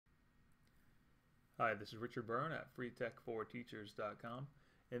Hi, this is Richard Byrne at freetech4teachers.com.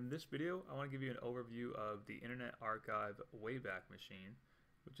 In this video, I want to give you an overview of the Internet Archive Wayback Machine,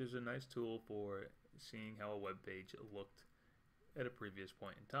 which is a nice tool for seeing how a web page looked at a previous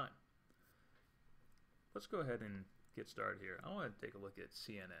point in time. Let's go ahead and get started here. I want to take a look at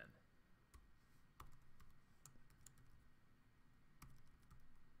CNN.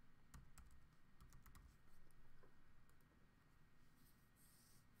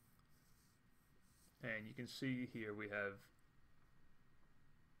 And you can see here we have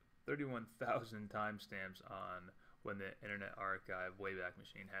 31,000 timestamps on when the Internet Archive Wayback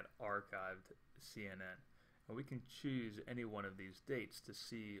Machine had archived CNN. And we can choose any one of these dates to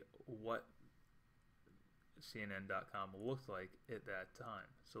see what CNN.com looked like at that time.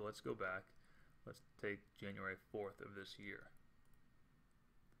 So let's go back. Let's take January 4th of this year.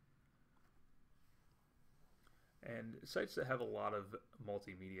 And sites that have a lot of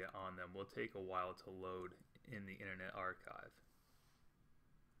multimedia on them will take a while to load in the Internet Archive.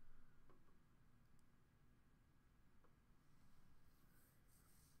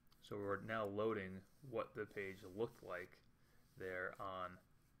 So we're now loading what the page looked like there on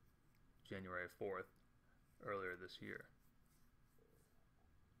January 4th earlier this year.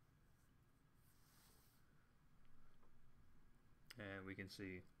 And we can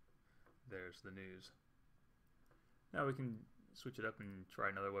see there's the news. Now we can switch it up and try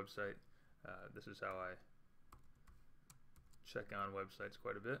another website. This is how I check on websites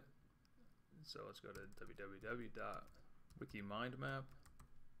quite a bit. So let's go to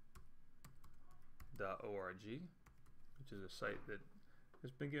www.wikimindmap.org, which is a site that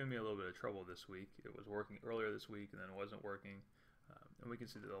has been giving me a little bit of trouble this week. It was working earlier this week and then it wasn't working. And we can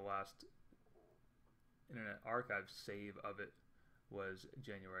see that the last Internet Archive save of it was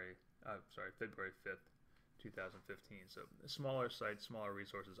February 5th. 2015. So smaller sites, smaller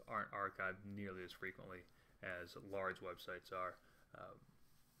resources aren't archived nearly as frequently as large websites are.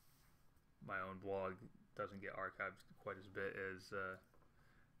 My own blog doesn't get archived quite as bit as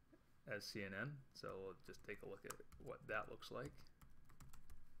CNN. So we'll just take a look at what that looks like.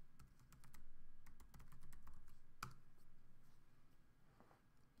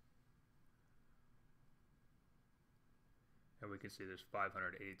 And we can see there's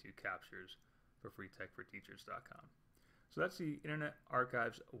 582 captures for freetech4teachers.com. So that's the Internet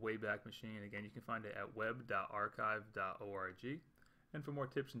Archive's Wayback Machine. Again, you can find it at web.archive.org. And for more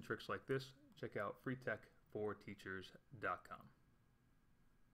tips and tricks like this, check out freetech4teachers.com.